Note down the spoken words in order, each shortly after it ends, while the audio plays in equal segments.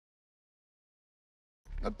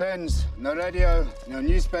No pens, no radio, no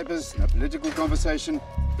newspapers, no political conversation.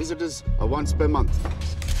 Visitors are once per month.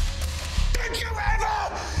 Did you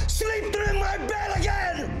ever sleep through my bed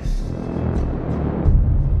again?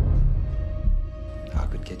 I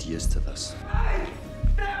could get used to this.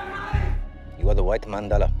 You are the white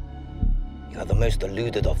Mandela. You are the most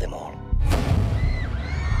deluded of them all.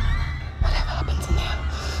 Whatever happens in there,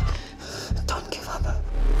 don't give up.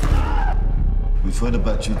 We've heard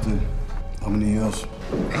about you too. How many years?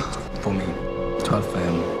 8 for me, 12 for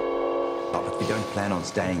him. Oh, but we don't plan on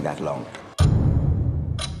staying that long.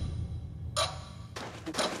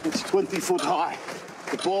 It's 20 foot high.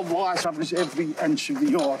 The barbed wire covers every inch of the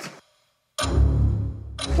yard.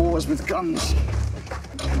 Boys with guns.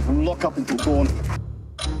 From lock up until dawn.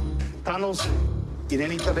 Tunnels in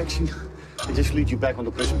any direction. They just lead you back onto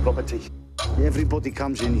prison property. Everybody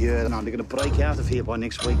comes in here and they're going to break out of here by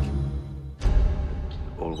next week.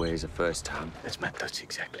 Always a first time. That's my touch,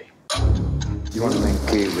 exactly. You want to make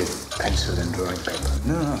key with pencil and drawing paper?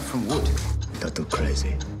 No, from wood. Not too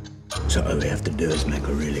crazy. So all we have to do is make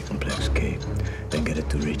a really complex key, then get it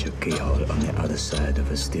to reach a keyhole on the other side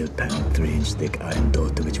of a steel panel 3-inch thick iron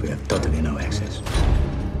door to which we have totally no access.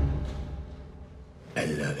 I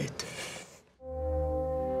love it.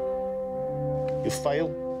 You fail,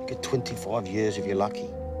 you get 25 years if you're lucky.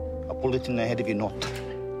 A bullet in the head if you're not.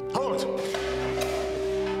 Halt!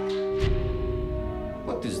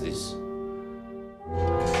 What is this?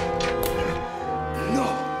 No!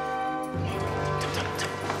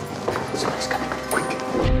 Somebody's coming, quick.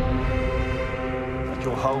 But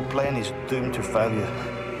your whole plan is doomed to failure.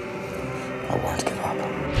 I won't give up.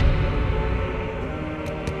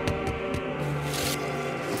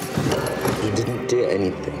 You didn't do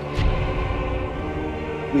anything.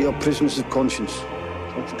 We are prisoners of conscience.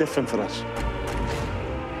 What's different for us?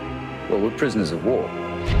 Well, we're prisoners of war.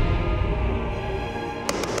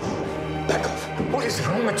 Back off. What is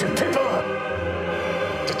wrong with you people?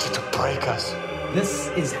 Did you to break us? This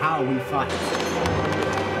is how we fight.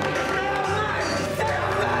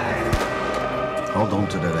 Hold on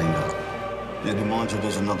to that anger. It reminds you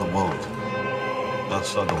there's another world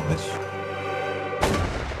outside all this.